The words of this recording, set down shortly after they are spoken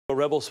A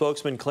rebel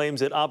spokesman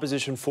claims that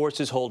opposition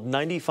forces hold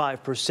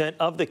 95%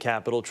 of the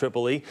capital,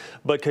 Tripoli,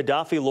 but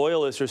Qaddafi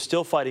loyalists are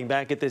still fighting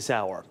back at this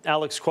hour.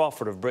 Alex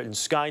Crawford of Britain's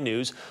Sky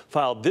News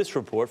filed this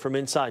report from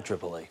inside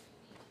Tripoli.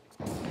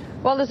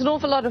 Well, there's an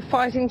awful lot of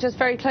fighting just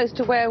very close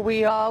to where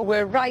we are.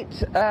 We're right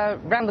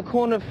round the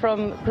corner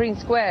from Green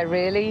Square,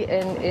 really,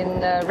 in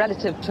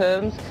relative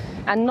terms,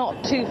 and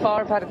not too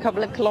far, about a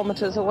couple of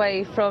kilometres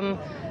away from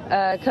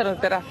Colonel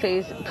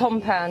Qaddafi's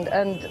compound.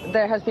 And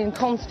there has been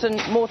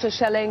constant mortar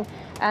shelling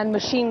and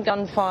machine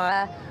gun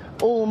fire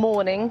all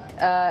morning,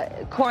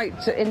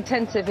 quite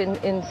intensive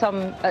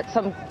at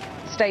some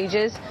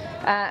stages.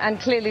 And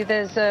clearly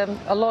there's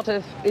a lot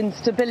of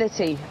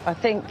instability. I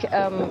think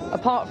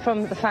apart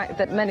from the fact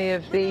that many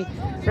of the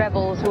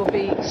rebels will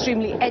be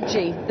extremely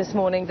edgy this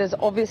morning, there's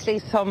obviously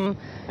some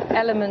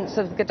elements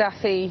of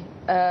Gaddafi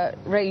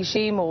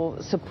regime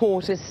or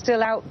support is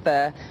still out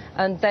there,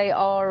 and they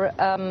are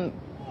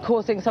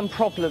causing some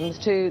problems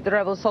to the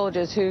rebel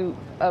soldiers who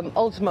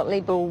ultimately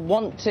will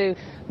want to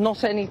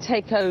not only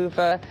take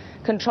over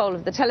control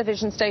of the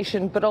television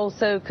station but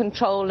also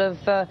control of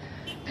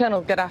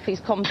Colonel Gaddafi's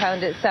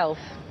compound itself.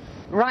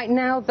 Right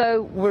now,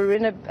 though, we're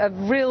in a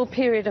real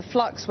period of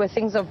flux where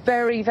things are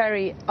very,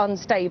 very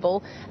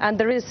unstable, and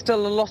there is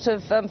still a lot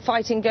of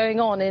fighting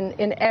going on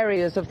in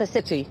areas of the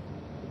city.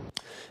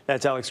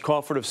 That's Alex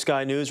Crawford of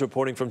Sky News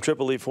reporting from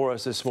Tripoli for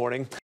us this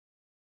morning.